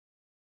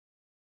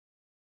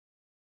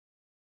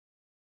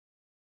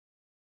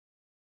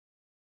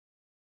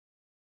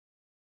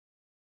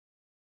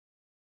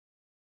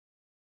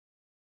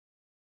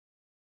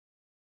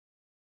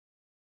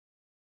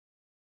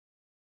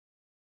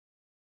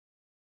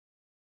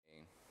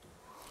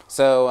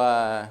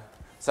So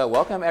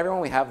welcome everyone.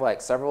 We have like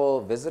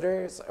several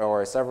visitors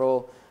or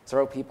several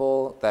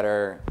people that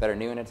are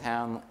new into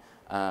town.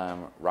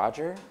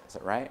 Roger, is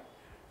that right?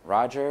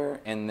 Roger,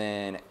 and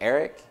then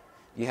Eric.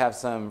 You have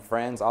some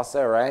friends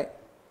also, right?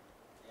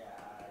 Yeah,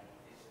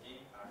 it's Jim,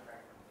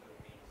 contract from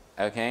the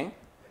Philippines. Okay. With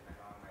my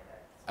mom and my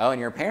dad. Oh,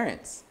 and your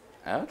parents.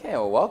 Okay.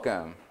 Well,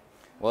 welcome.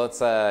 Well,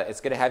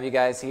 it's good to have you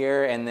guys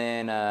here, and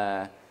then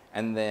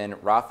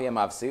Rafi and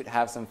Mavsut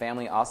have some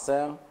family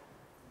also.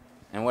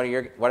 And what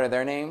are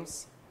their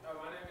names? My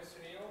name is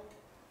Sunil,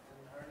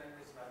 and her name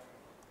is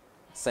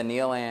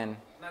Najma. Sanil and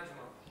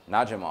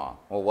Najma. Najamal.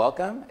 Well,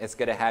 welcome. It's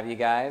good to have you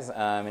guys,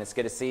 and it's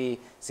good to see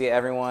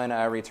everyone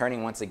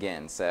returning once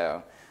again.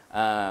 So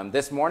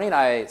this morning,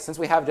 since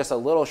we have just a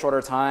little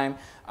shorter time,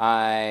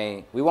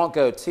 we won't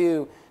go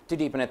too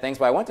deep into things,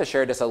 but I want to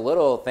share just a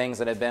little things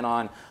that have been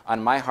on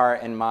my heart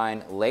and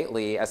mind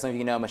lately. As some of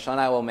you know, Michelle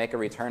and I will make a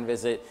return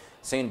visit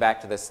soon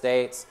back to the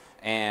States,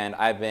 and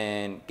I've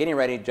been getting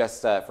ready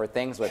just for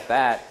things with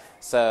that.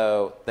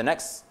 So the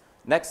next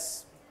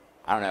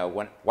I don't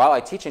know, while I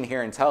teach in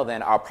here until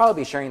then, I'll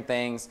probably be sharing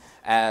things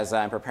as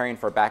I'm preparing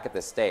for back at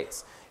the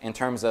States in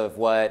terms of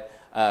what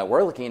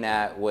we're looking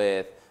at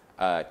with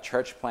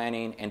church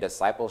planning and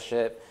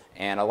discipleship.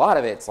 And a lot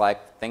of it's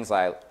like things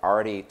I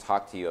already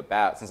talked to you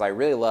about, since I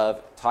really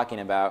love talking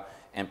about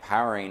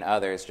empowering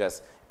others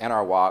just in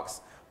our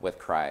walks with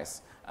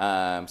Christ.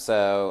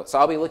 So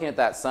I'll be looking at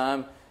that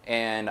some,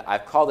 and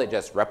I've called it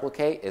just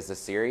Replicate is the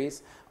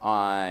series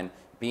on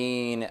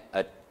being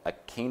a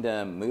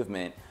kingdom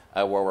movement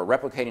where we're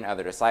replicating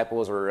other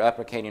disciples, we're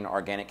replicating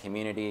organic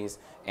communities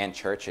and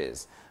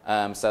churches.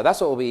 So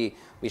that's what we'll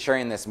be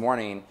sharing this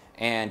morning.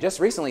 And just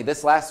recently,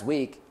 this last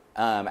week,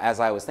 as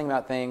I was thinking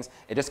about things,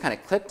 it just kind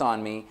of clicked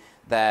on me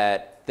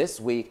that this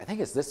week, I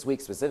think it's this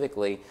week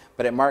specifically,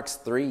 but it marks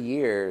 3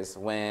 years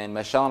when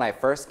Michelle and I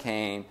first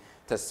came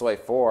to Soi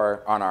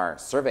 4 on our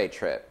survey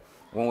trip,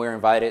 when we were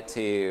invited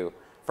to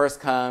first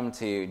come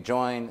to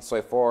join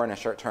Soi 4 in a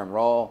short-term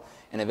role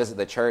and to visit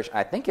the church.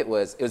 I think it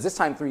was this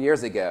time 3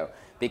 years ago,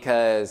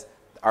 because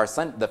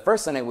the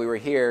first Sunday we were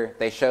here,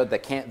 they showed the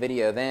camp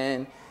video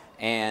then,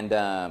 and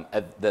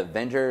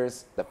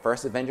the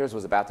first Avengers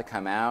was about to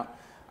come out.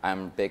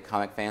 I'm a big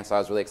comic fan, so I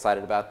was really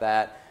excited about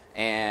that.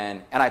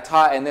 And I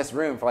taught in this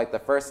room for like the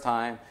first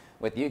time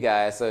with you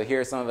guys. So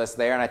here's some of us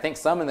there, and I think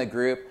some in the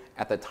group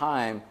at the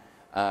time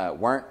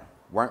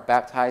weren't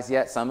baptized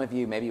yet. Some of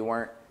you maybe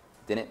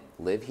didn't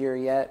live here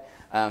yet.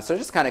 So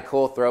just kind of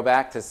cool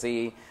throwback to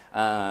see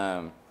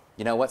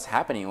what's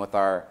happening with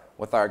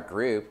our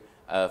group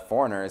of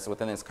foreigners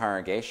within this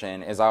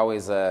congregation is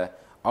always a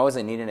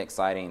neat and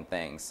exciting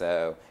thing.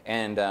 So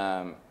and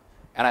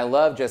I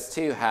love just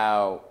too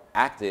how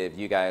active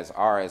you guys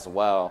are as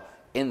well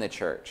in the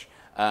church,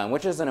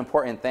 which is an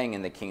important thing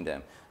in the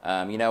kingdom.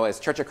 As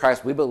Church of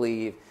Christ, we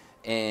believe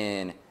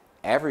in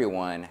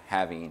everyone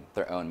having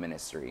their own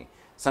ministry.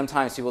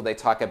 Sometimes they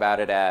talk about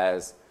it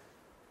as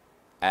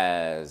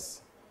I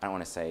don't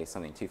want to say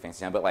something too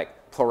fancy now, but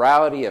like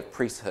plurality of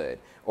priesthood,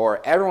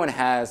 or everyone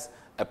has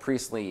a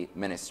priestly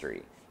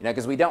ministry.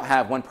 Because we don't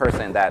have one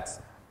person that's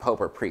pope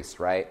or priest,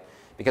 right?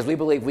 Because we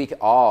believe we can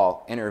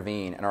all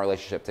intervene in our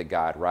relationship to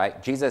God,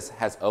 right? Jesus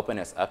has opened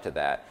us up to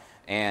that.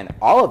 And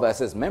all of us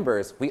as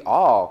members, we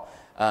all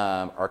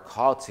are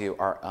called to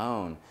our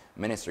own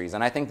ministries.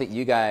 And I think that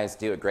you guys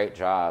do a great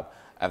job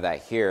of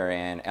that here.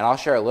 And I'll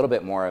share a little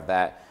bit more of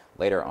that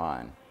later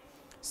on.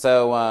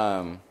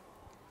 So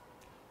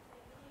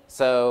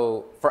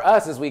for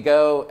us, as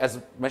Michelle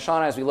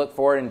and I, as we look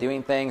forward and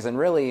doing things, and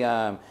really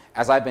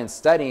as I've been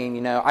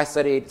studying, I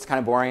studied, it's kind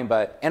of boring,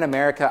 but in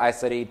America, I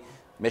studied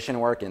mission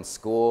work in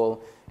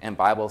school and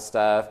Bible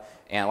stuff.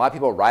 And a lot of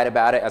people write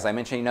about it. As I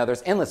mentioned,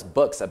 there's endless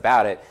books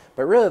about it,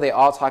 but really they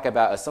all talk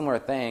about a similar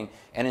thing.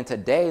 And in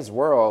today's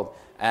world,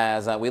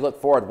 as we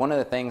look forward, one of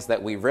the things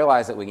that we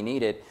realized that we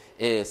needed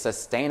is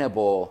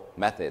sustainable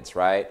methods,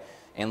 right?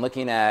 And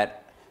looking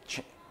at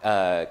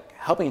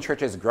helping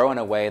churches grow in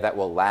a way that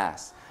will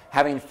last,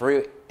 having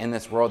fruit in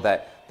this world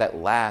that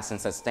lasts and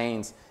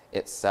sustains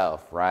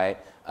itself, right?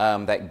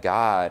 That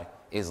God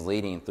is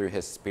leading through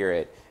his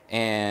Spirit.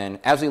 And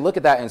as we look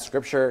at that in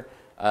Scripture,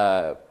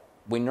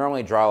 we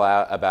normally draw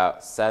out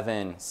about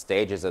 7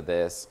 stages of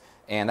this,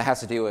 and that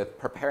has to do with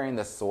preparing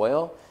the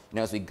soil.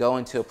 As we go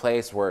into a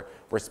place where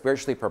we're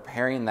spiritually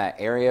preparing that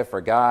area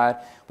for God,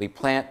 we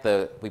plant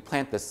the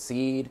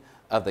seed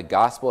of the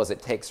gospel as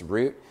it takes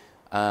root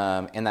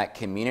in that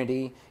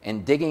community,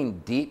 and digging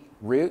deep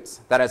roots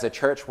that as a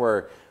church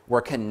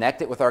we're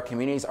connected with our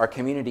communities. Our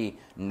community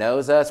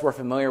knows us. We're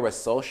familiar with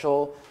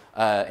social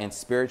and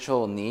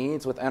spiritual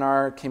needs within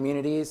our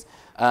communities,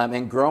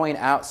 and growing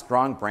out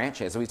strong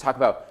branches. We talk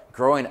about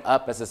growing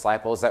up as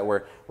disciples, that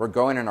we're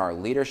growing in our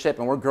leadership,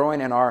 and we're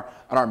growing in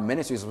our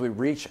ministries as we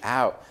reach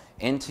out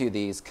into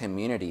these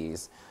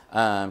communities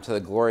to the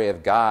glory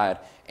of God.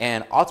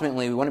 And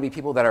ultimately, we want to be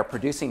people that are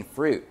producing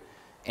fruit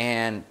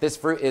And this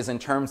fruit is in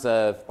terms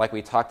of, like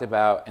we talked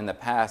about in the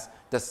past,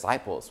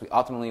 disciples. We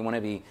ultimately want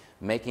to be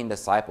making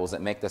disciples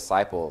that make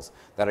disciples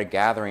that are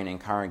gathering in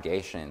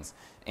congregations.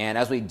 And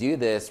as we do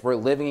this, we're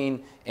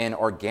living in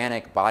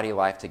organic body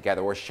life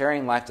together. We're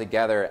sharing life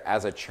together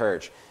as a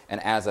church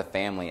and as a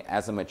family,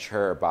 as a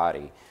mature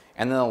body.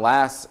 And then the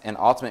last and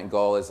ultimate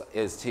goal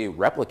is to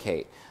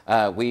replicate.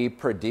 We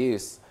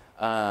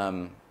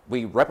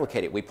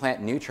replicate it. We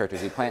plant new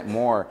churches. We plant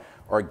more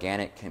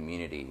organic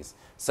communities.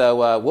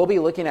 So we'll be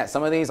looking at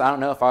some of these. I don't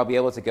know if I'll be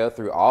able to go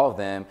through all of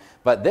them,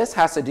 but this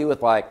has to do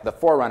with like the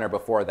forerunner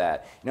before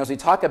that. You know, as we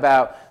talk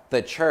about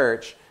the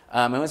church,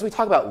 and as we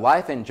talk about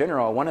life in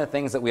general, one of the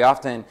things that we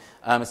often,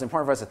 it's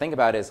important for us to think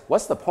about is,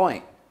 what's the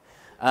point?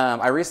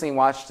 I recently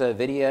watched a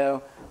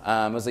video.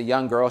 It was a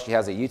young girl. She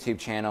has a YouTube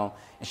channel,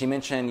 and she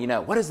mentioned, you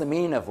know, what is the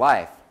meaning of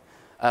life?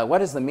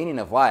 What is the meaning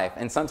of life?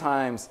 And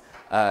sometimes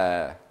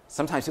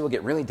people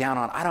get really down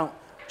on,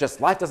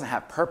 life doesn't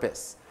have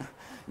purpose.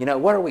 You know,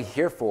 what are we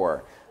here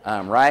for?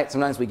 Right?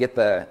 Sometimes we get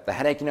the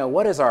headache. You know,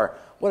 what is our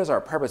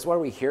purpose? What are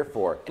we here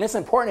for? And it's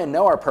important to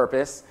know our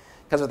purpose,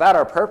 because without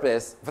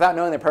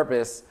knowing the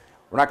purpose,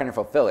 we're not going to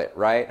fulfill it,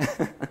 right?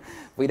 If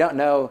we don't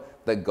know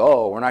the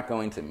goal, we're not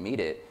going to meet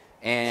it.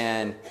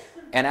 And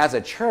as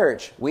a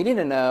church, we need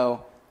to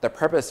know the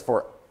purpose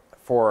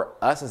for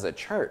us as a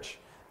church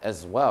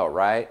as well,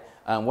 right?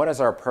 What is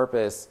our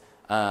purpose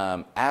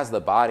as the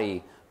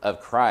body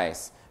of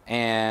Christ?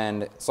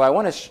 And so I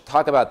want to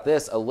talk about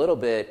this a little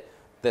bit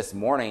this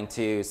morning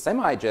to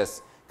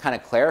just kind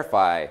of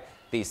clarify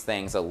these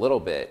things a little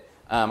bit.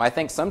 I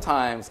think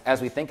sometimes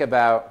as we think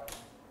about,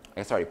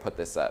 I guess I already put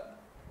this up.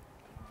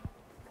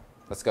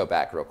 Let's go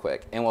back real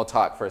quick and we'll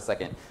talk for a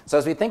second. So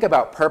as we think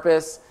about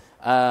purpose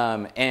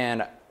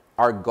and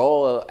our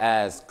goal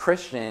as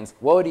Christians,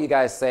 what would you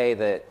guys say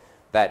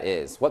that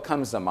is? What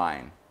comes to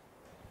mind?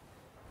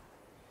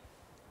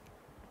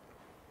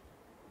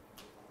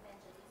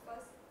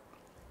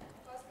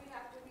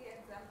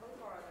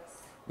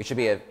 We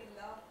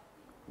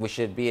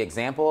should be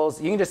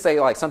examples. You can just say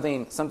like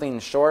something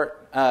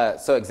short.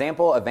 So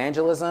example,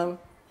 evangelism.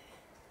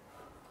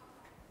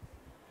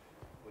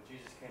 Well,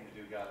 Jesus came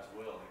to do God's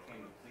will. He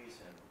came to please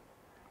him.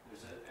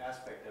 There's an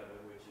aspect of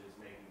it which is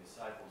making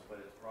disciples, but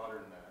it's broader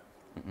than that.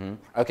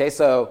 Mm-hmm. Okay,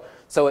 so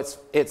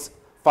it's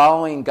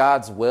following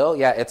God's will.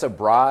 Yeah, it's a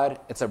broad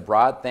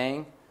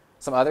thing.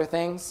 Some other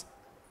things.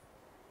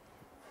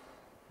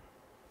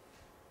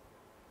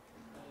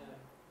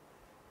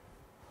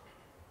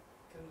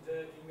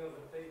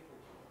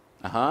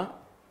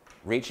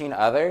 Reaching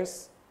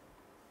others.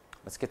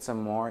 Let's get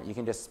some more. You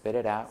can just spit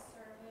it out.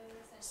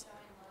 Service and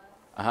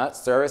showing love.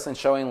 Service and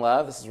showing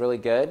love. This is really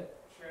good.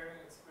 Sharing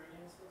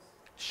experiences.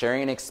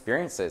 Sharing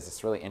experiences.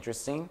 It's really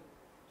interesting.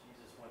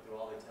 Jesus went through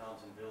all the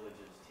towns and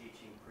villages,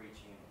 teaching,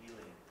 preaching, healing,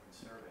 and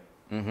serving.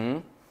 Mm-hmm.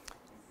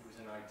 He was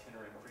an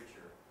itinerant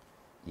preacher.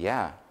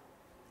 Yeah.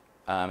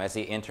 As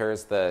he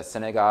enters the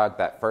synagogue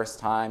that first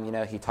time, you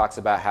know, he talks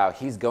about how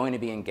he's going to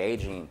be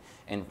engaging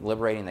in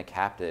liberating the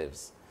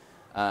captives.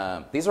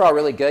 These are all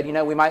really good. You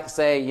know, we might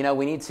say, you know,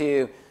 we need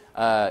to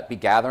be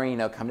gathering, you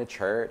know, come to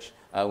church.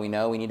 We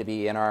know we need to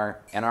be in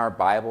our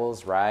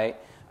Bibles, right?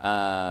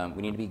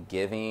 We need to be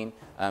giving,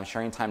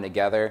 sharing time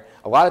together.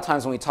 A lot of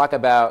times when we talk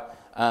about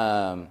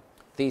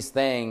these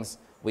things,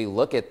 we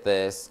look at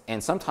this,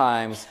 and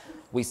sometimes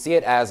we see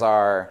it as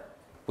our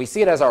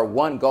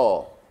one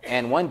goal.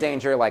 And one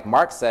danger, like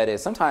Mark said,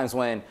 is sometimes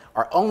when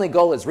our only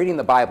goal is reading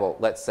the Bible,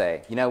 let's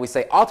say, you know, we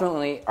say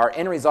ultimately our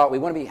end result, we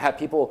want to have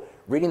people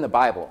reading the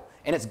Bible.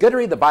 And it's good to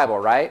read the Bible,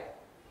 right?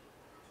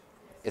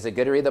 Is it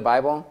good to read the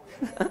Bible?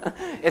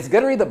 It's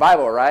good to read the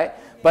Bible, right?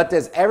 But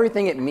does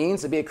everything it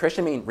means to be a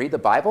Christian mean read the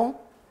Bible?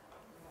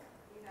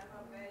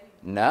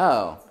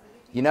 No.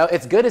 You know,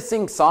 it's good to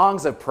sing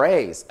songs of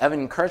praise, of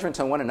encouragement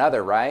to one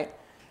another, right?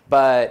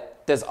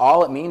 But does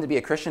all it mean to be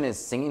a Christian is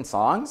singing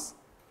songs?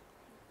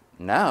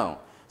 No.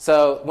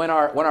 So when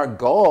our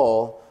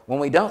goal, when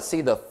we don't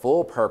see the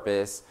full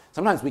purpose,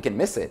 sometimes we can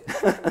miss it.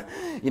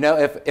 You know,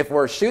 if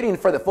we're shooting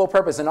for the full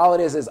purpose and all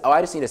it is, oh,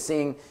 I just need to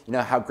sing, you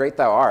know, how great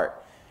thou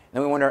art.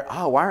 And we wonder,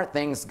 oh, why aren't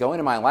things going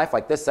in my life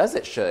like this says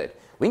it should?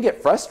 We can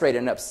get frustrated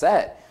and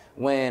upset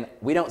when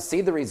we don't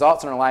see the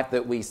results in our life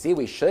that we see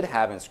we should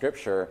have in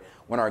Scripture,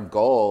 when our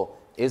goal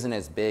isn't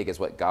as big as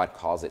what God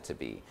calls it to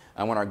be,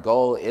 and when our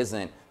goal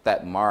isn't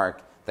that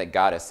mark that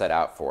God has set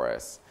out for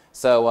us.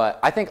 So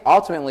I think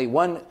ultimately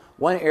one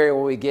area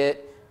where we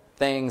get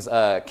things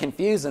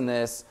confused in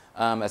this,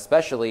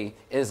 especially,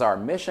 is our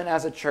mission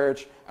as a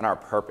church and our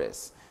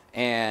purpose.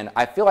 And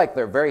I feel like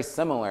they're very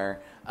similar,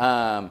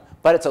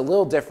 but it's a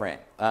little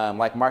different.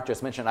 Like Mark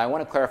just mentioned, I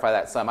want to clarify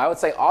that some. I would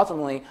say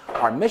ultimately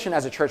our mission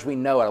as a church, we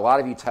know it. A lot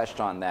of you touched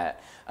on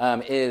that,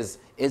 is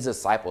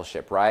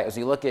discipleship, right? As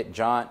you look at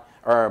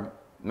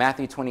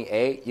Matthew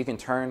 28, you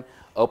can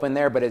open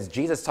there, but as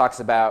Jesus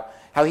talks about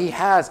how he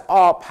has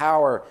all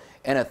power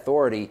and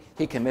authority,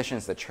 he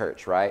commissions the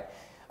church, right?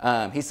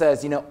 He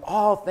says, you know,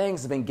 all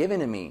things have been given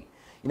to me.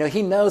 You know,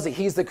 he knows that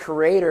he's the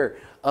creator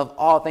of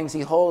all things.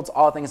 He holds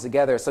all things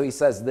together. So he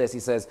says this, he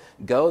says,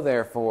 go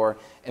therefore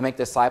and make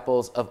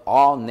disciples of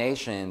all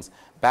nations,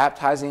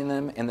 baptizing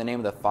them in the name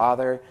of the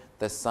Father,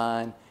 the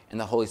Son, and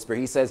the Holy Spirit.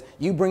 He says,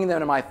 you bring them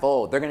to my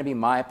fold. They're going to be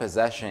my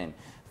possession.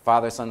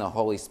 Father, Son, the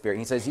Holy Spirit.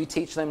 He says, you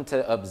teach them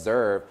to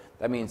observe.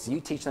 That means you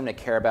teach them to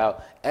care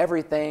about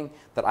everything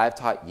that I've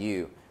taught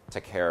you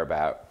to care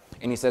about.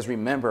 And he says,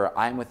 remember,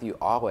 I'm with you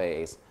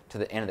always to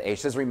the end of the age.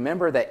 He says,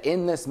 remember that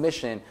in this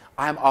mission,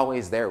 I'm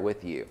always there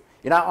with you.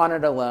 You're not on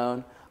it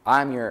alone.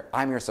 I'm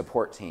your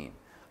support team.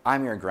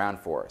 I'm your ground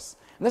force.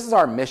 And this is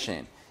our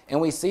mission. And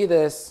we see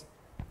this,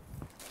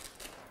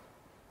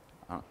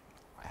 I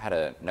had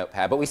a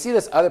notepad, but we see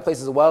this other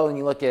places as well. When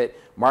you look at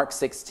Mark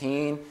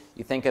 16,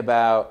 you think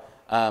about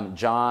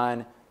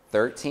John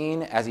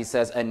 13, as he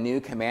says, a new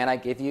command I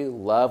give you,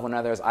 love one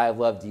another as I have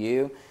loved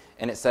you.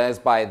 And it says,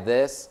 by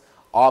this,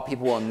 all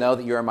people will know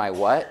that you are my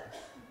what?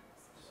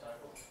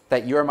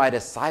 That you are my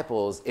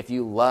disciples if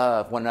you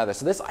love one another.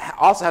 So this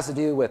also has to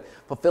do with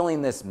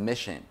fulfilling this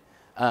mission.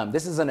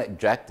 This is an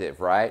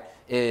objective, right?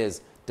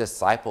 Is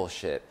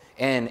discipleship.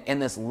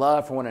 And this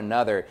love for one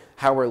another,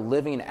 how we're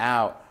living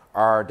out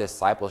our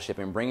discipleship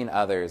and bringing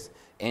others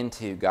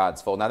into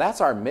God's fold. Now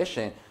that's our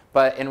mission,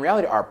 but in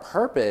reality, our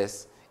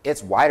purpose,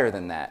 it's wider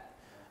than that.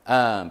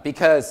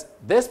 Because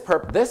this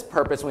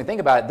purpose, when we think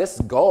about it, this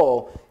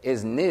goal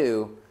is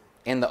new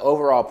in the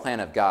overall plan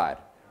of God,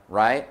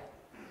 right?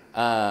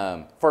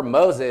 For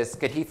Moses,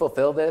 could he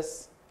fulfill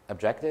this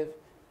objective?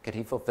 Could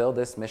he fulfill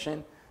this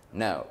mission?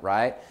 No,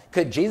 right?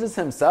 Could Jesus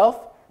himself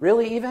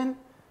really even?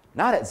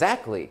 Not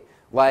exactly.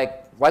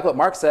 Like what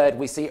Mark said,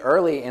 we see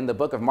early in the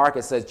book of Mark,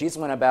 it says Jesus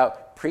went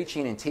about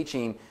preaching and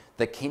teaching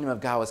the kingdom of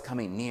God was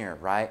coming near,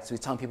 right? So he's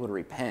telling people to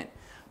repent.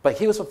 But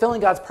he was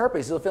fulfilling God's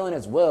purpose. He was fulfilling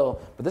his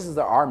will, but this is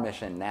our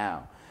mission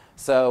now.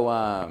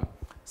 So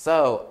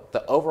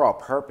the overall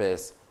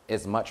purpose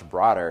is much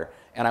broader,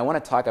 and I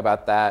want to talk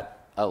about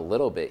that a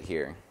little bit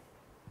here.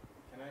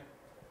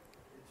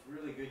 It's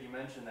really good you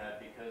mentioned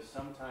that, because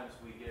sometimes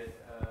we get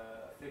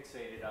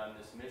fixated on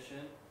this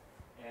mission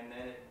and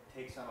then it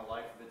takes on a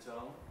life of its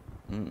own.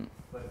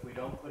 But if we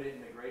don't put it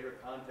in the greater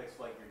context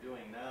like you're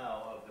doing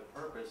now of the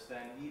purpose,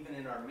 then even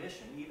in our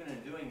mission, even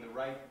in doing the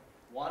right,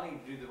 wanting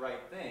to do the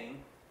right thing,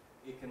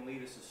 it can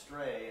lead us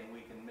astray and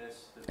we can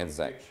miss the big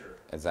picture.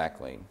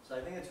 Exactly. So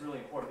I think it's really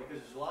important,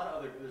 because there's a lot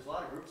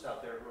of groups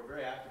out there who are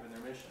very active in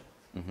their mission.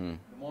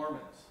 The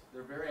Mormons,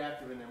 they're very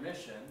active in their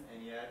mission,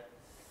 and yet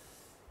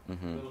a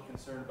little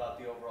concerned about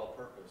the overall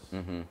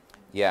purpose.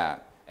 Yeah,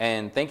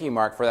 and thank you,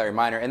 Mark, for that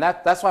reminder. And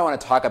that's why I want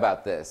to talk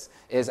about this,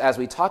 is as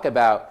we talk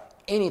about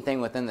anything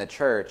within the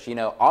church, you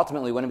know,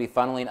 ultimately we want to be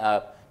funneling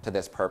up to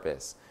this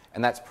purpose,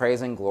 and that's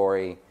praise and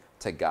glory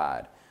to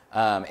God.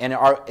 And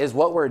is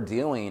what we're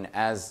doing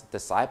as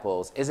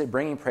disciples, is it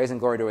bringing praise and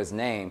glory to his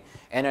name?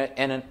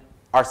 And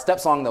our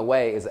steps along the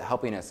way, is it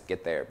helping us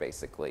get there,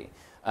 basically?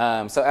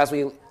 So as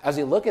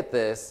we look at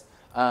this,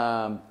 you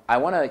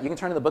can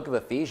turn to the book of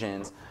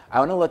Ephesians. I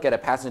want to look at a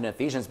passage in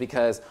Ephesians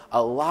because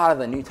a lot of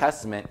the New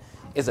Testament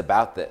is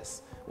about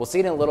this. We'll see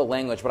it in a little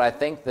language, but I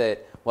think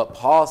that what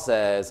Paul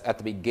says at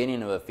the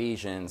beginning of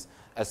Ephesians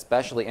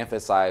especially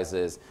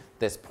emphasizes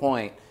this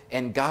point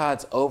in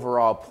God's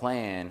overall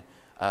plan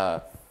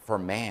for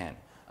man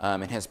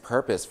and his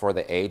purpose for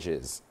the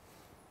ages.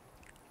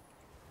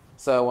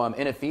 So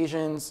in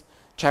Ephesians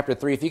chapter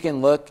 3, if you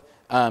can look,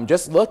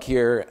 just look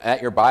here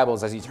at your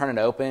Bibles as you turn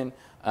it open.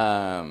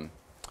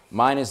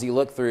 Mine is you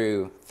look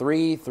through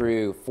 3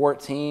 through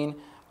 14.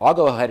 I'll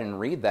go ahead and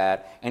read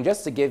that. And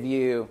just to give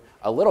you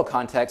a little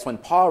context, when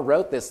Paul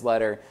wrote this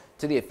letter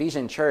to the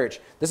Ephesian church,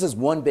 this is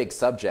one big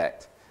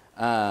subject.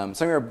 Some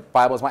of your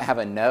Bibles might have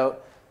a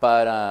note,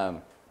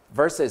 but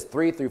verses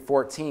 3 through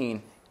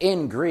 14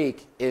 in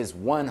Greek is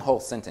one whole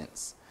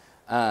sentence,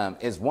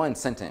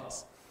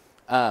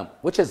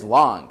 which is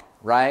long,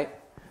 right?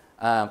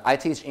 I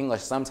teach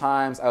English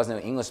sometimes. I was an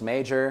English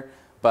major,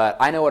 but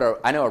I know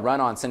a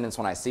run-on sentence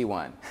when I see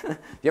one.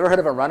 You ever heard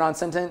of a run-on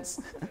sentence?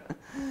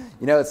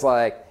 You know, it's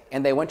like,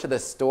 and they went to the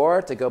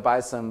store to go buy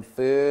some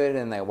food,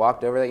 and they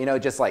walked over there. You know, it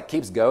just like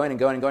keeps going and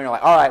going and going. You're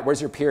like, all right, where's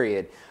your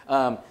period?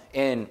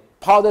 And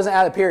Paul doesn't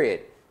add a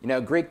period. You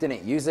know, Greek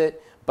didn't use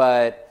it,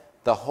 but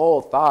the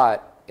whole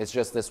thought is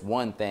just this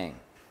one thing.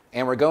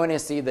 And we're going to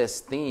see this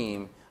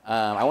theme.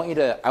 I want you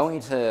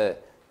to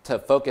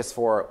focus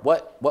for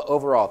what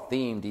overall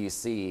theme do you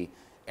see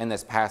in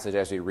this passage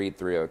as we read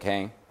through,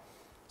 okay?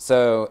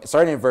 So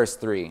starting in verse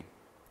 3,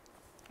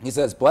 he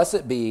says,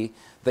 "Blessed be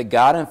the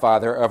God and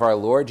Father of our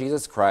Lord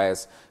Jesus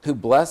Christ, who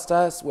blessed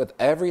us with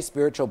every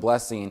spiritual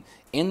blessing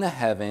in the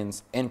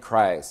heavens in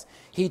Christ.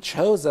 He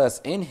chose us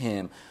in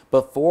him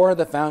before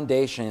the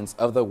foundations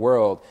of the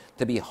world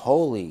to be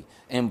holy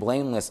and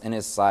blameless in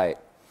his sight.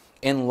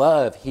 In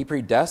love, he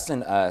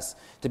predestined us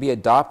to be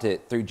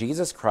adopted through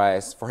Jesus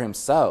Christ for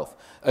himself,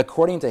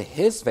 according to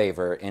his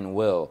favor and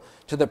will,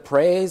 to the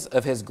praise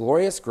of his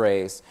glorious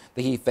grace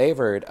that he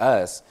favored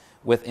us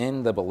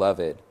within the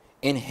beloved.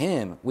 In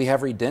him we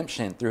have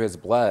redemption through his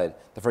blood,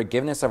 the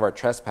forgiveness of our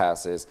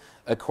trespasses,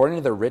 according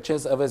to the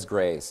riches of his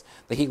grace,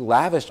 that he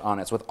lavished on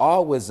us with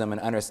all wisdom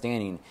and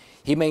understanding.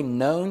 He made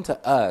known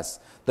to us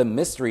the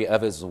mystery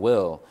of his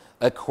will,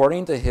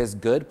 according to his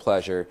good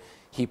pleasure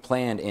he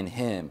planned in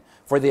him,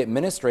 for the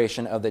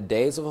administration of the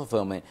days of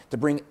fulfillment, to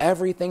bring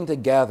everything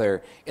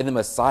together in the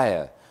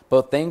Messiah,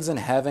 both things in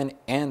heaven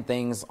and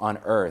things on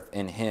earth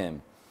in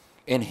him.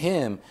 In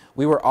him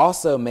we were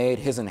also made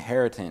his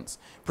inheritance,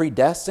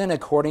 predestined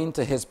according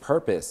to his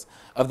purpose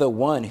of the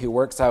one who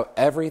works out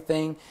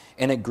everything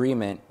in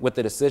agreement with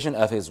the decision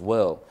of his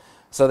will,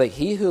 so that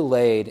he who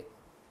had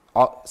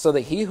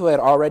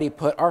already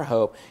put our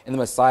hope in the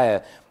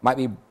Messiah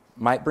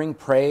might bring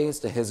praise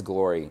to his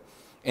glory.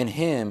 In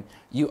him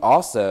you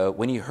also,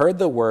 when you heard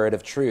the word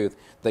of truth,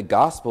 the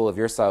gospel of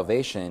your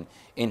salvation,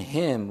 in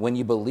him, when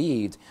you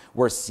believed,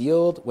 were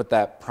sealed with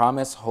that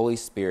promised Holy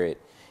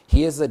Spirit.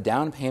 He is the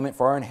down payment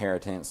for our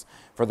inheritance,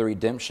 for the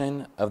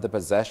redemption of the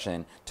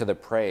possession, to the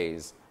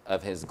praise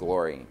of his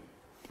glory.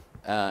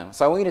 So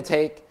I want you to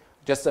take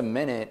just a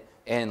minute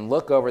and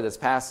look over this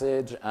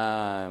passage.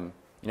 As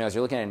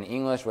you're looking at it in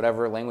English,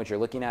 whatever language you're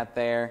looking at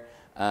there,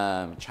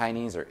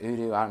 Chinese or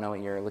Urdu, I don't know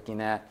what you're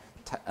looking at.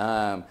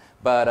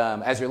 But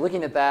as you're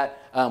looking at that,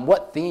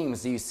 what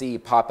themes do you see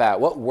pop out?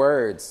 What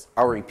words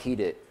are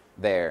repeated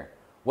there?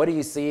 What do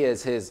you see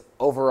as his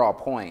overall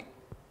point?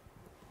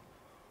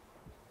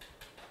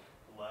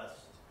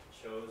 Blessed,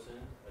 chosen,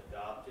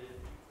 adopted,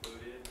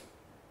 included.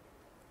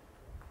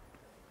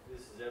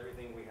 This is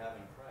everything we have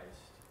in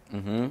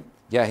Christ. Mm-hmm.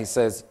 Yeah, he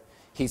says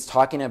he's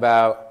talking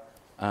about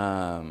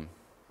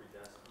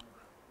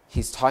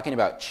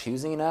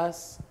choosing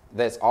us.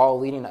 That's all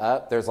leading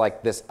up. There's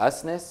like this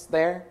usness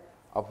there.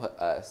 I'll put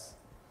us.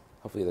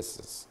 Hopefully this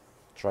is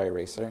dry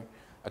eraser.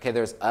 Okay,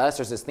 there's us.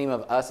 There's this theme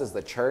of us as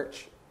the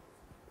church.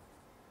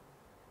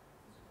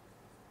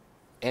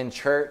 In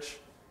church,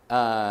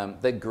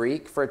 the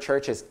Greek for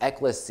church is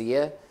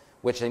ekklesia,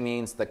 which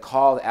means the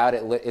called out.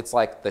 It's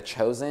like the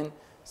chosen.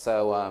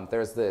 So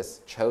there's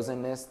this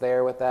chosenness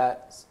there with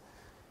that.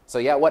 So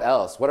yeah, what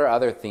else? What are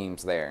other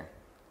themes there?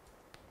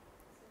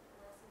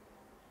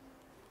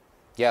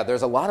 Yeah,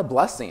 there's a lot of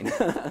blessing.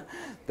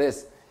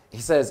 He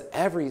says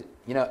every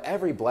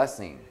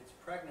blessing. It's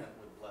pregnant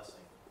with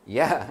blessing.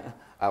 Yeah,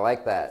 I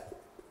like that.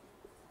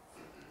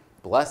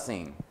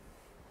 Blessing.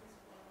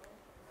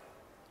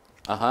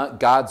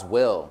 God's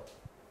will.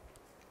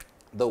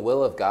 The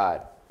will of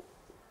God.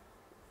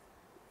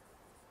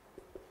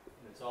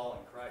 And it's all in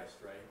Christ,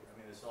 right? I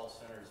mean, this all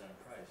centers on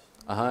Christ.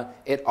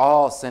 It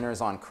all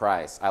centers on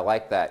Christ. I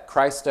like that.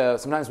 Christo,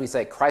 sometimes we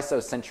say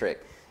Christocentric.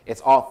 It's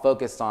all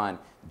focused on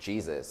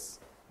Jesus.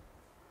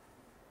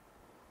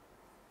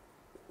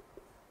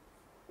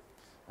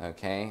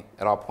 Okay,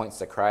 it all points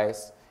to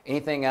Christ.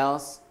 Anything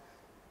else?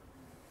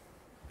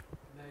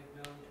 Made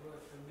known to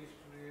us the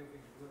mystery of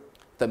his will.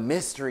 The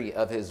mystery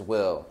of his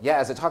will. Yeah,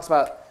 as it talks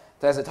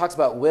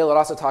about will, it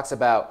also talks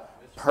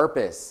about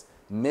purpose,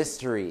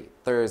 mystery.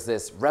 There's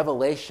this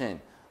revelation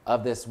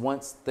of this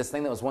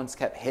thing that was once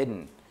kept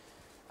hidden.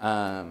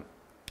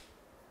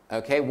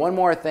 Okay, one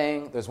more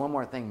thing. There's one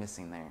more thing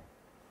missing there.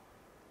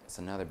 It's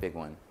another big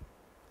one.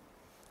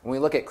 When we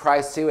look at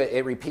Christ too,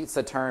 it repeats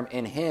the term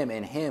in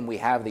him we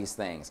have these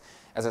things,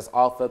 as it's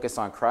all focused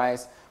on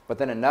Christ. But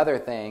then another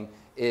thing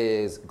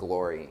is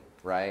glory,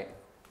 right?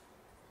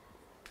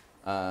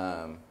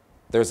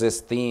 There's this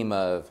theme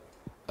of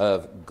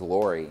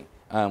glory.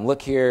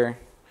 Look here,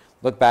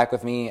 look back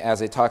with me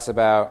as it talks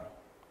about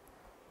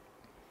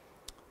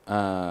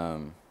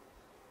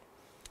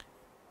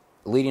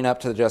leading up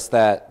to just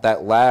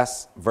that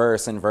last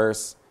verse. In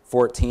verse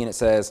 14 it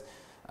says,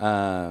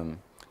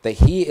 that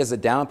he is a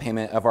down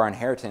payment of our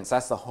inheritance.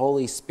 That's the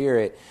Holy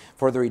Spirit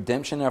for the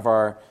redemption of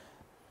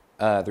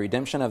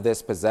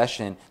this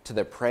possession, to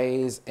the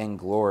praise and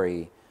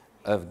glory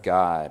of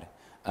God.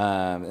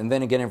 And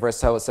then again in verse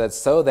 12 it says,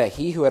 so that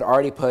he who had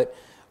already put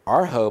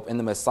our hope in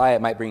the Messiah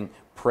might bring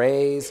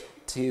praise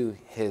to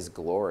his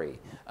glory.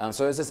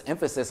 So there's this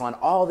emphasis on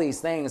all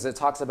these things. It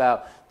talks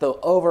about the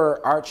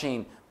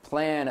overarching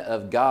plan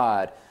of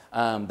God.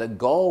 The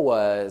goal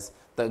was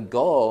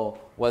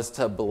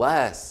to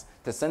bless,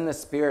 to send the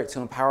Spirit to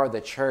empower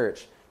the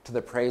church to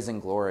the praise and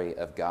glory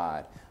of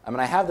God.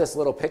 I have this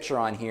little picture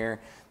on here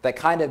that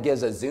kind of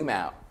gives a zoom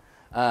out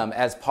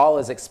as Paul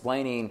is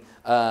explaining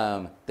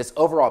this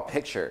overall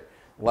picture,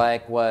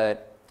 like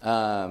what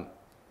Mick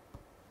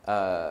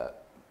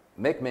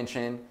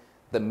mentioned,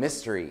 the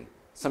mystery.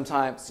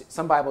 Sometimes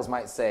some Bibles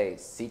might say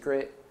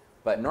secret,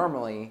 but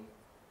normally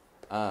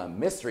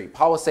mystery.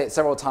 Paul will say it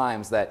several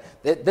times that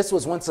this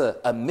was once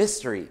a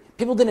mystery.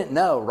 People didn't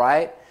know,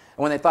 right?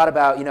 And when they thought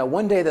about,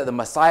 one day that the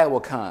Messiah will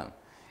come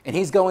and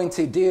he's going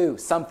to do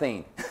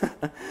something,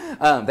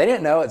 they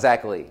didn't know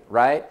exactly,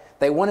 right?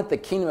 They wanted the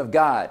kingdom of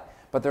God,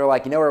 but they're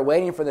like, we're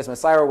waiting for this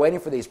Messiah, we're waiting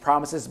for these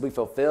promises to be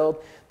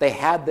fulfilled. They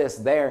had this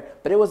there,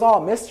 but it was all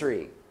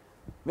mystery.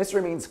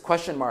 Mystery means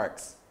question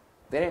marks.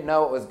 They didn't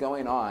know what was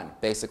going on,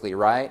 basically,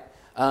 right?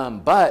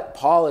 But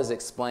Paul is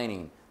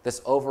explaining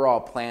this overall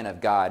plan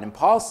of God. And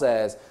Paul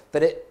says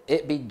that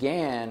it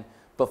began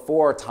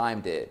before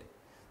time did.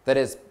 That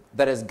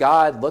as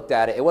God looked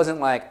at it, it wasn't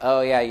like,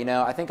 oh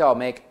yeah, I think I'll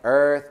make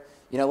earth,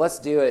 let's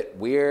do it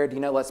weird,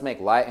 let's make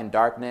light and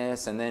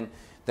darkness, and then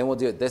we'll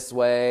do it this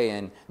way,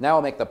 and now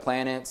we'll make the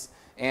planets,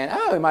 and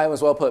we might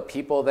as well put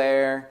people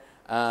there,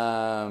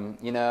 and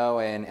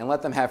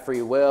let them have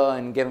free will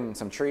and give them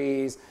some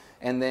trees.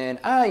 And then,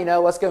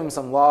 let's give them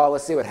some law.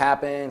 Let's see what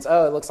happens.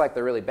 Oh, it looks like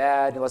they're really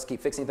bad. Let's keep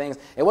fixing things.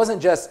 It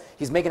wasn't just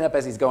he's making up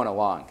as he's going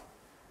along.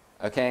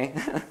 Okay?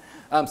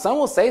 Some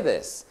will say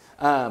this.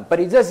 But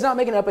he's not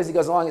making it up as he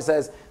goes along. He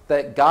says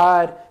that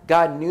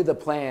God knew the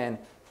plan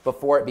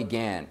before it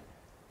began,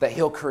 that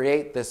he'll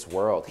create this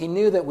world. He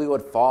knew that we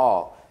would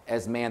fall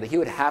as man, that he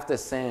would have to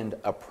send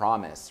a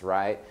promise,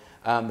 right?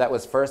 That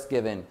was first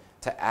given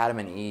to Adam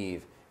and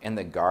Eve in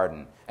the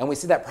garden. And we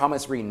see that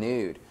promise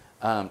renewed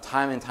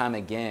time and time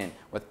again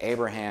with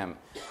Abraham,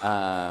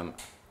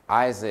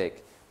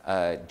 Isaac,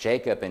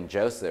 Jacob, and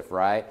Joseph,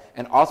 right?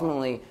 And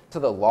ultimately to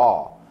the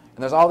law.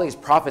 And there's all these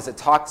prophets that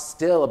talk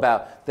still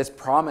about this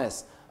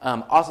promise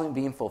ultimately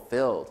being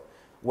fulfilled,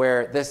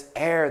 where this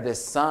heir,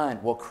 this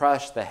son, will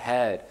crush the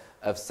head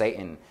of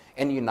Satan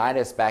and unite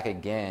us back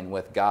again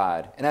with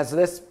God. And as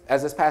this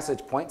passage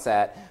points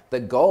at, the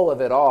goal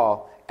of it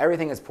all,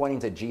 everything is pointing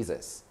to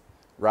Jesus,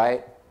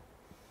 right?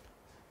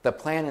 The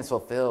plan is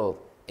fulfilled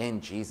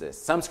in Jesus.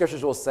 Some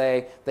scriptures will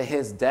say that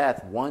his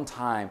death one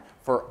time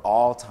for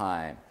all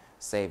time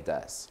saved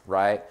us,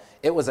 right?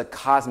 It was a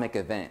cosmic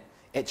event.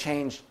 It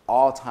changed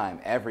all time,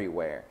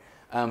 everywhere.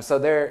 And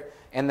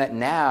that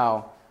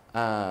now,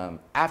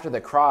 after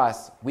the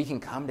cross, we can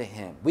come to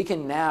him. We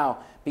can now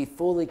be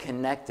fully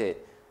connected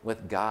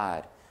with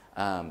God,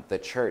 the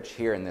church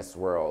here in this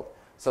world.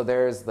 So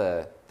there's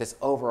this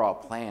overall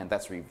plan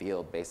that's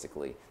revealed,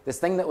 basically. This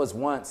thing that was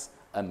once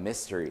a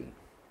mystery.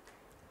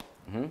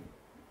 Mm-hmm.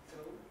 So,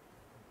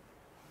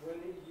 when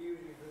it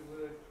uses the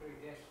word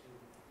predestined,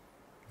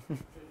 does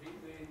it mean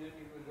that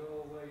it was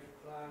always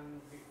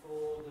planned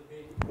before the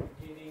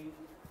beginning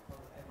of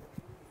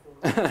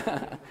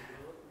everything?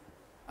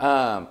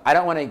 I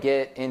don't want to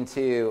get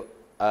into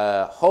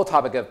a whole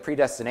topic of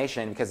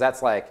predestination because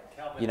that's like,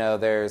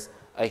 there's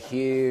a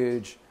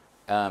huge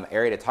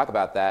area to talk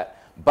about that.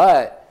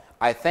 But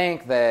I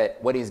think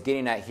that what he's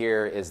getting at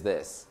here is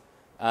this,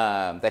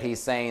 that he's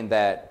saying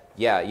that,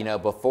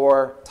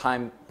 before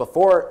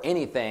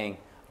anything,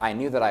 I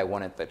knew that I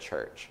wanted the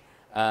church.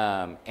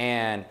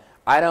 And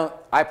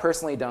I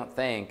personally don't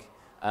think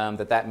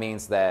that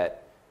means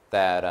that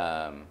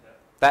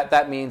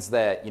means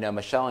that,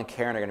 Michelle and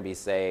Karen are going to be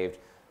saved,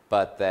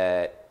 but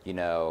that,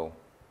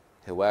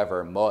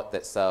 whoever, Moat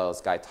that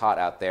sells Guy Tot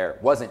out there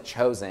wasn't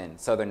chosen,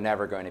 so they're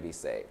never going to be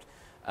saved.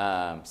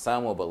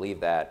 Some will believe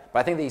that. But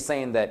I think that he's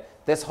saying that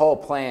this whole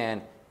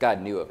plan,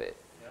 God knew of it.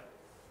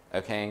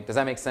 Okay, does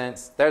that make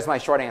sense? There's my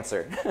short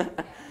answer.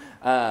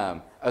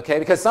 Okay,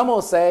 because some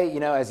will say,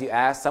 as you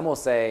asked, some will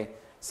say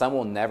some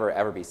will never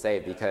ever be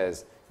saved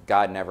because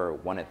God never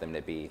wanted them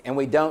to be. And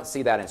we don't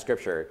see that in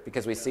Scripture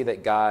because we see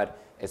that God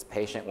is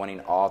patient, wanting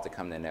all to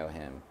come to know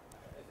him.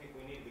 I think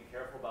we need to be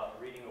careful about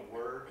reading a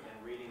word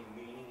and reading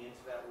meaning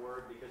into that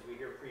word because we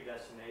hear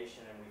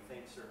predestination and we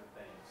think certain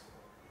things.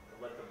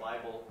 But let the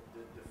Bible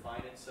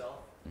define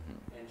itself,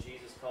 and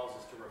Jesus calls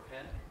us to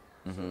repent.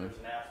 So there's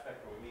an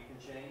aspect where we can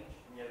change,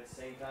 and yet at the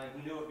same time,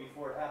 he knew it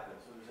before it happened.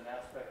 So there's an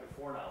aspect of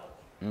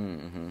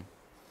foreknowledge.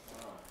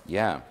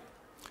 Yeah.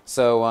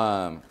 So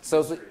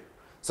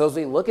as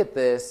we look at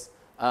this,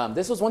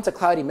 this was once a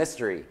cloudy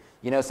mystery.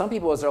 Some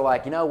people are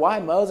like, why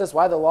Moses?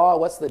 Why the law?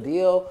 What's the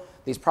deal?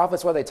 These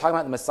prophets, what are they talking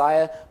about the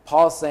Messiah?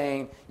 Paul's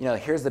saying,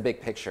 here's the big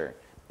picture.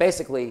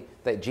 Basically,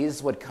 that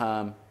Jesus would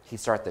come, he'd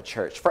start the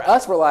church. For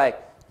us, we're like,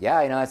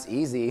 yeah, that's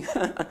easy.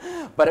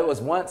 But it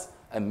was once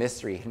a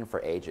mystery hidden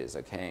for ages,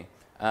 okay?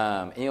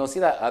 And you'll see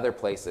that other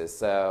places.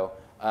 So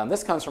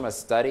this comes from a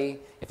study.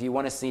 If you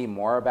want to see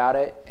more about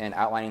it and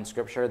outlining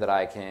Scripture,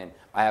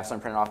 I have some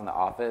printed off in the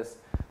office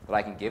that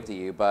I can give to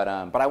you. But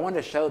I wanted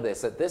to show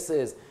that this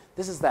is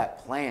that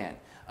plan.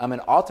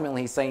 And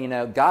ultimately, he's saying,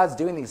 God's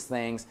doing these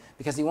things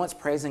because he wants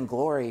praise and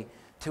glory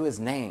to his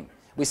name.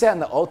 We see that in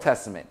the Old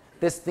Testament.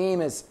 This theme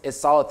is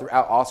solid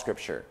throughout all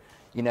Scripture.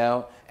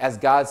 As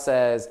God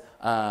says,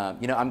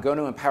 I'm going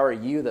to empower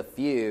you, the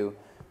few,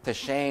 to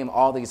shame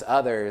all these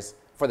others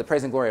for the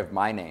praise and glory of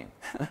my name.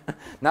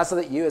 Not so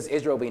that you as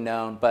Israel will be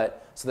known,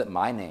 but so that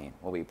my name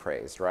will be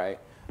praised, right?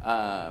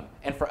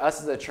 And for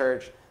us as a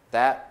church,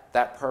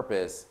 that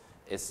purpose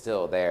is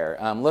still there.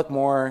 Look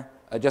more,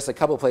 just a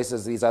couple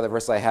places, these other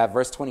verses I have.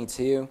 Verse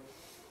 22,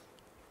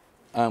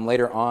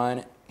 later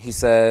on, he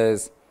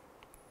says,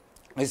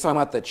 he's talking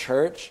about the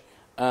church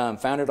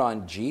founded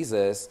on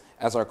Jesus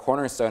as our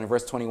cornerstone. In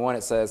verse 21,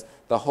 it says,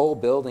 the whole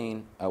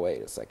building, oh,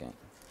 wait a second.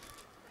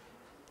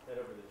 Head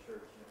over the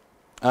church.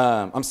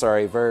 I'm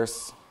sorry,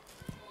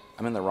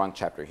 I'm in the wrong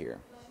chapter here.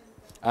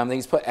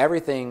 He's put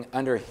everything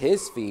under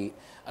his feet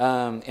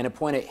and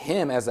appointed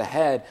him as a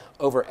head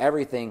over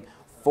everything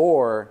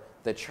for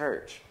the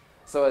church.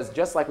 So it's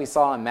just like we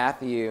saw in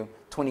Matthew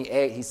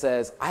 28, he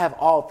says, I have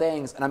all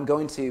things, and I'm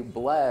going to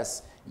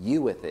bless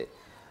you with it.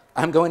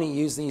 I'm going to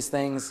use these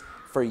things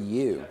for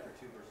you. Chapter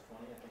 2, verse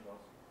 20, I think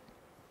also.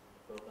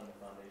 Built on the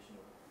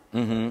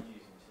foundation of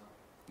Jesus.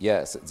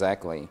 Yes,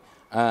 exactly.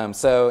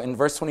 So in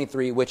verse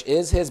 23, which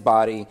is his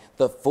body,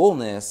 the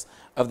fullness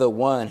of the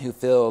one who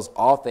fills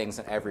all things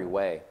in every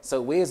way.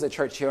 So we as a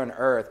church here on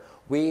earth,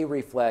 we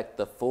reflect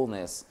the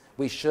fullness.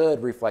 We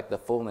should reflect the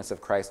fullness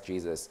of Christ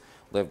Jesus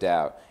lived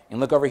out. And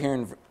look over here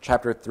in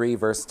chapter 3,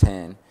 verse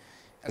 10,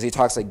 as he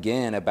talks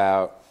again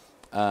about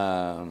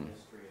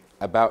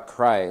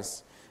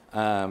Christ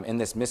in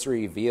this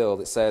mystery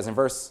revealed. It says in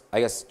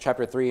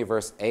chapter 3,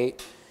 verse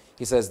 8,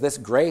 he says, this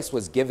grace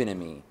was given to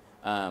me.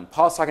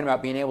 Paul's talking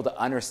about being able to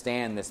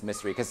understand this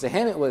mystery, because to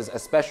him it was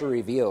especially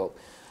revealed.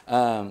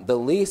 The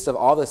least of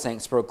all the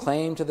saints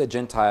proclaim to the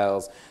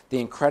Gentiles the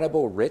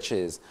incredible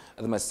riches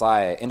of the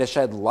Messiah, and to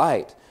shed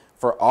light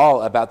for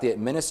all about the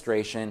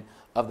administration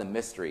of the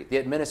mystery. The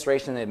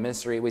administration of the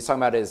mystery we're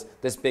talking about is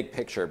this big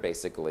picture,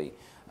 basically,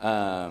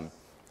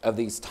 of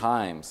these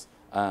times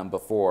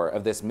before,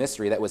 of this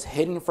mystery that was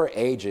hidden for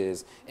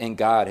ages in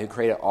God who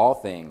created all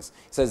things.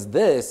 It says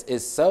this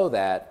is so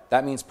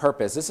that means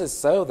purpose. This is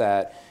so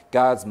that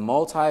God's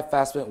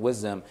multifaceted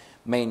wisdom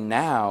may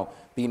now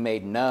be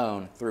made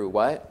known through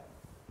what?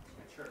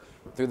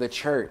 Through the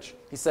church.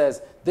 He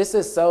says, this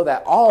is so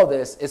that all of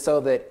this is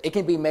so that it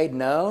can be made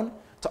known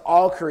to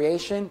all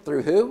creation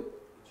through who?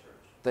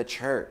 The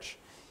church.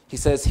 He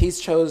says he's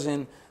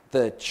chosen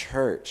the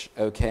church,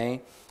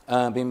 okay?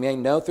 Being made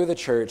known through the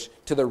church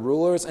to the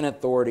rulers and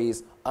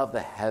authorities of the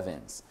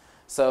heavens.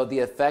 So the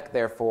effect,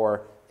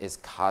 therefore, is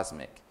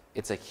cosmic.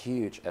 It's a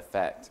huge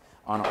effect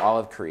on all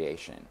of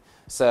creation.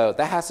 So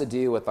that has to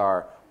do with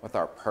our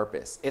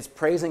purpose. It's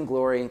praise and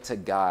glory to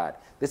God.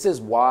 This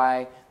is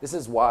why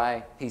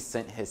he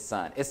sent his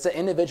son. It's to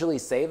individually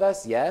save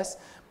us, yes,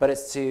 but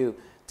it's to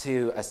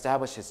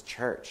establish his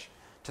church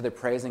to the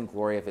praise and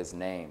glory of his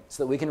name,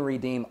 so that we can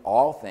redeem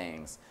all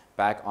things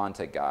back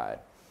onto God.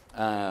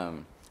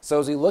 So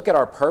as we look at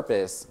our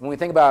purpose, when we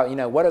think about,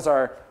 what is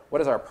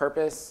our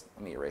purpose?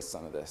 Let me erase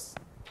some of this.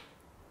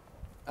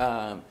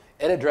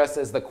 It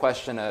addresses the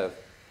question of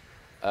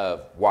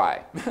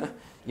why.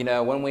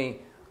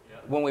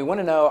 When we want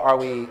to know, are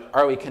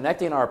we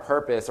connecting our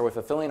purpose? Are we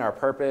fulfilling our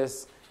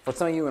purpose? For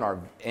some of you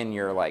in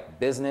your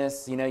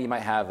business, you might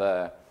have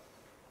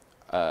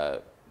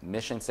a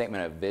mission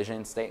statement, a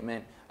vision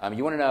statement.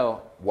 You want to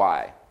know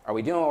why. Are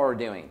we doing what we're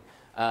doing?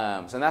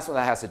 So that's what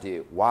that has to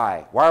do.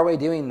 Why? Why are we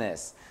doing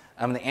this?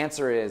 The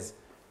answer is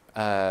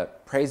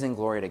praise and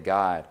glory to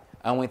God.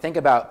 When we think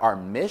about our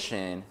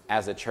mission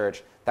as a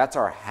church, that's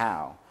our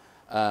how,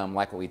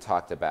 like what we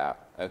talked about,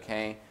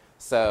 okay?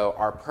 So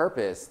our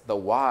purpose, the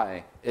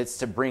why, it's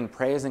to bring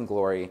praise and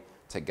glory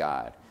to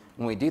God.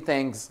 When we do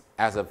things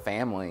as a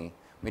family,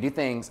 we do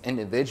things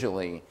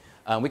individually,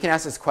 we can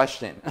ask this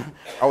question: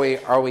 Are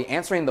we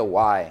answering the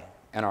why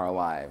in our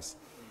lives?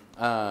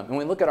 When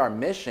we look at our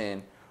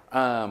mission,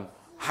 how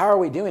are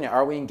we doing it?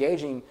 Are we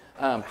engaging?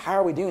 How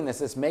are we doing this?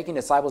 This making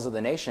disciples of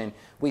the nation.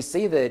 We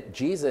see that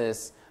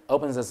Jesus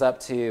opens us up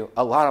to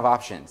a lot of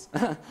options.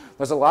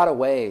 There's a lot of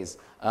ways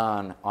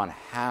on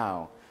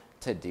how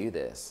to do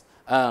this.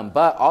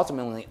 But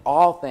ultimately,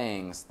 all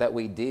things that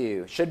we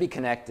do should be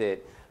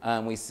connected,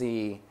 we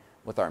see,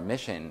 with our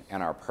mission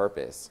and our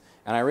purpose.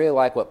 And I really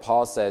like what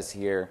Paul says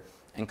here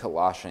in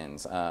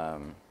Colossians.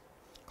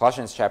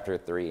 Colossians chapter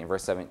 3 and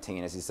verse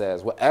 17, as he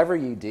says, whatever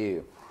you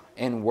do,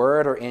 in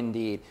word or in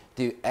deed,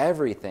 do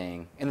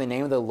everything in the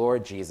name of the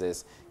Lord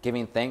Jesus,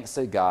 giving thanks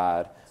to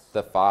God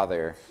the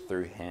Father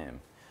through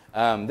him.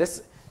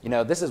 This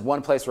is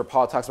one place where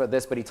Paul talks about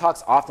this, but he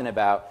talks often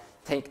about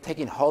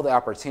taking hold of the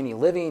opportunity,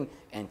 living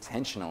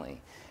intentionally.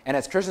 And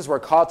as Christians, we're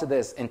called to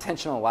this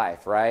intentional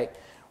life, right?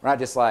 We're not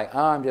just like,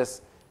 I'm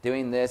just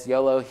doing this,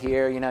 YOLO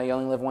here, you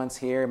only live once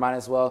here, might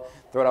as well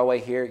throw it all away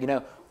here.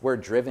 We're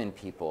driven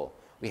people.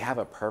 We have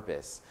a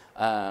purpose.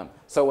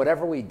 So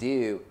whatever we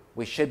do,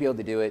 we should be able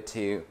to do it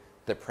to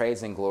the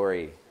praise and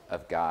glory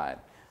of God.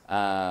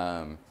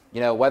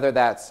 Whether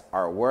that's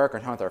our work, our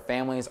time with our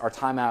families, our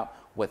time out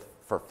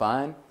for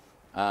fun.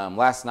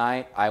 Last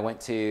night, I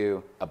went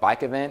to a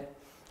bike event.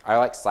 I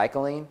like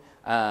cycling,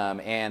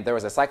 and there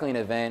was a cycling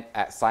event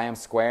at Siam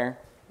Square,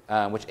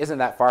 which isn't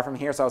that far from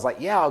here. So I was like,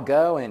 yeah, I'll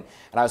go. And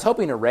I was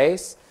hoping to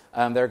race.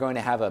 They're going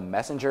to have a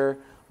messenger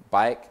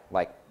bike,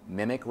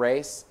 mimic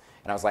race.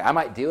 And I was like, I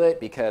might do it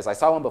because I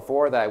saw one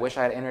before that I wish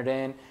I had entered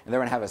in, and they're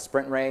going to have a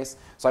sprint race.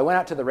 So I went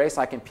out to the race,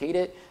 I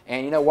competed,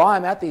 and while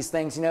I'm at these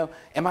things,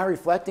 am I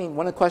reflecting?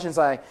 One of the questions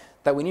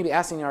that we need to be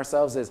asking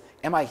ourselves is,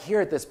 am I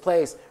here at this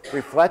place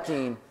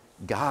reflecting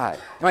God?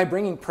 Am I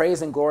bringing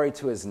praise and glory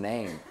to his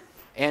name?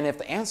 And if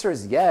the answer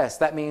is yes,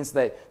 that means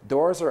that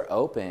doors are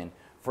open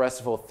for us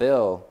to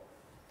fulfill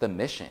the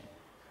mission.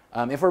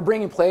 If we're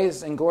bringing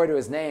praise and glory to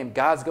his name,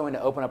 God's going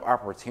to open up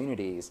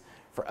opportunities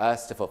for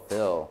us to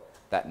fulfill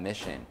that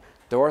mission.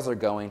 Doors are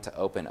going to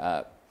open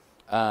up.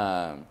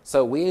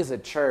 So we as a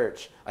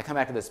church, I come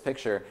back to this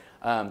picture,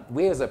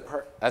 we as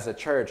a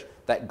church,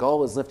 that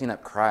goal is lifting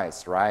up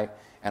Christ, right,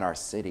 in our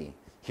city,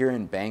 here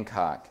in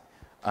Bangkok,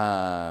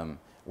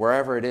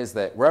 wherever it is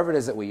that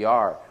we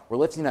are, we're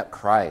lifting up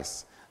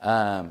Christ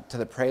to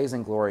the praise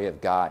and glory of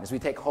God as we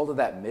take hold of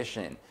that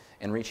mission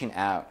and reaching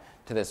out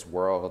to this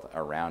world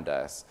around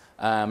us.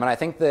 And I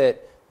think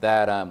that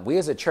we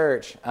as a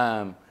church,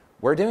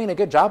 we're doing a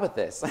good job at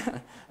this.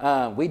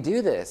 We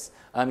do this.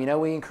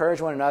 We encourage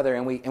one another,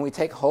 and we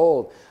take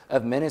hold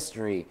of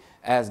ministry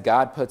as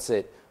God puts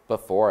it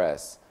before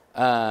us.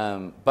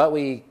 Let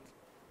me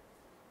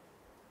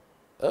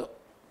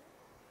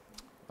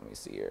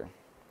see here.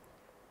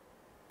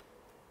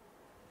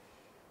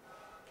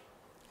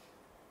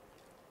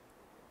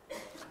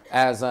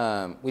 As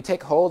we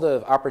take hold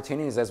of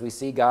opportunities as we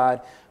see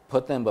God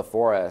put them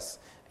before us,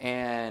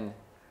 and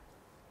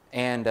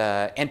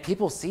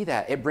people see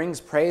that, it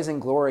brings praise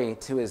and glory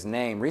to His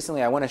name.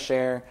 Recently, I want to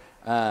share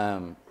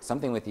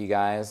something with you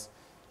guys.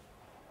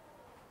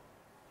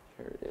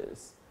 Here it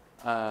is.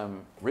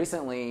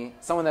 Recently,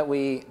 someone that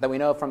we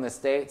know from the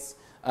States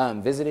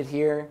visited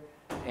here,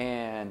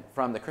 and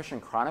from the Christian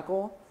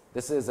Chronicle.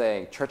 This is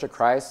a Church of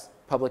Christ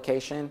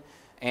publication,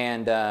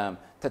 and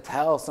to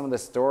tell some of the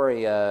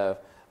story of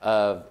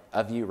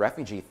you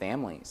refugee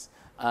families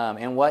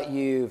and what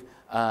you've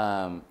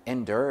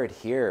endured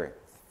here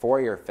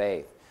for your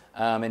faith.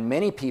 And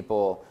many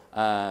people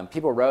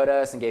wrote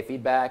us and gave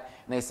feedback,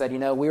 and they said,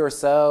 we were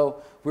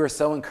so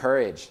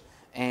encouraged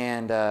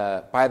and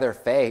by their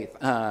faith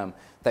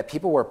that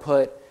people were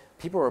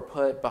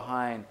put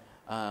behind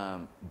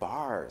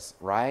bars,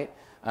 right?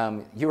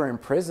 You were in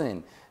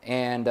prison,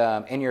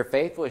 and your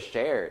faith was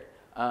shared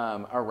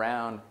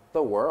around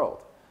the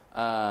world.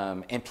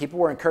 And people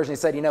were encouraged. They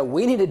said,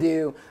 we need to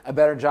do a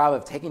better job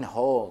of taking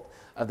hold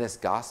of this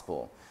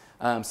gospel.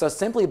 So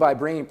simply by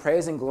bringing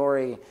praise and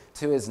glory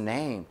to His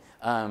name,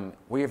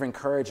 we've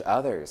encouraged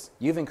others.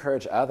 You've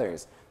encouraged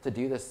others to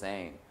do the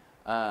same.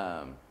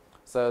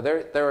 So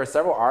there were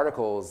several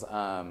articles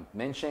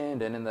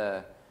mentioned, and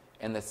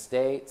in the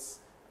States,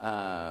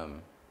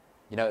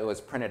 it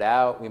was printed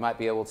out. We might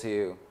be able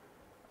to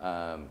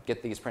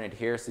get these printed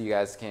here so you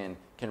guys can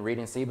read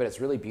and see, but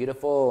it's really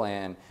beautiful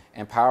and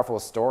powerful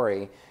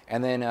story.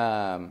 And then,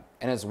 and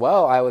as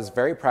well, I was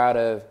very proud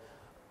of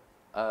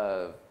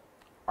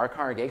our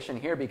congregation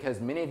here, because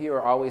many of you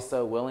are always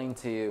so willing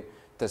to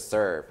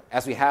serve.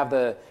 As we have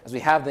the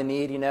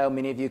need,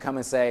 many of you come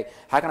and say,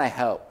 how can I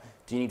help?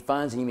 Do you need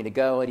funds? Do you need me to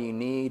go? What do you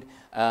need?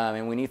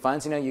 And we need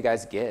funds, you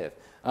guys give.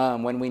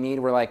 When we need,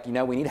 we're like,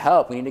 we need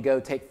help. We need to go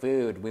take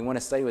food. We want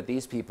to study with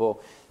these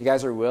people. You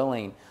guys are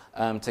willing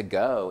to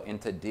go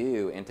and to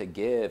do and to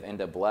give and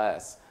to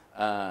bless.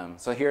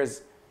 So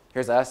here's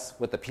us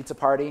with the pizza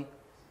party.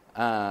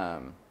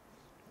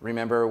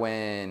 Remember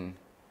when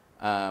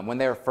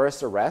they were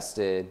first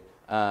arrested,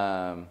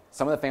 some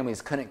of the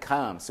families couldn't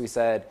come. So we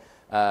said,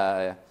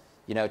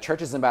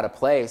 church isn't about a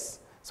place.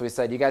 So we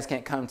said, you guys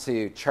can't come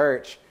to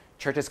church.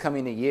 Church is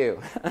coming to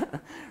you,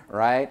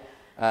 right?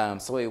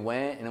 So we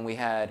went and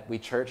we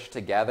churched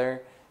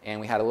together, and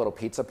we had a little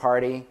pizza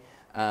party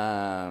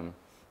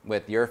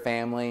with your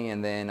family,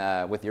 and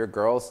then with your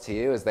girls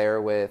too, as they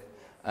were with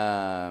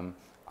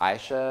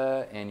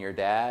Aisha and your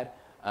dad.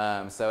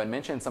 So I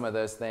mentioned some of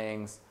those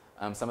things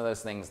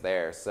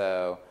there.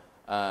 So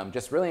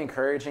just really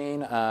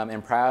encouraging and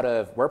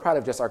we're proud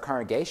of just our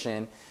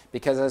congregation,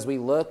 because as we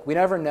look, we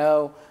never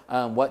know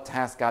what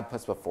task God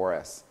puts before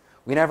us.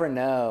 We never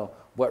know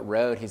what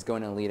road He's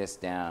going to lead us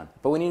down.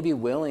 But we need to be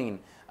willing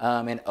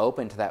and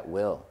open to that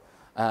will,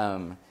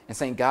 and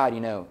saying, God,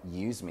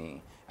 use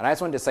me. And I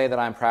just wanted to say that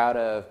I'm proud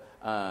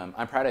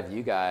of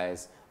you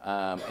guys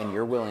and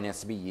your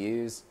willingness to be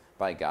used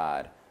by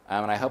God.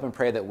 And I hope and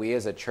pray that we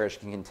as a church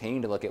can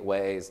continue to look at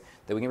ways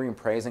that we can bring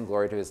praise and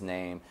glory to His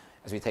name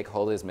as we take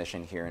hold of His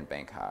mission here in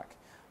Bangkok.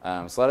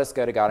 So let us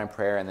go to God in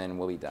prayer, and then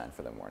we'll be done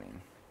for the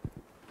morning.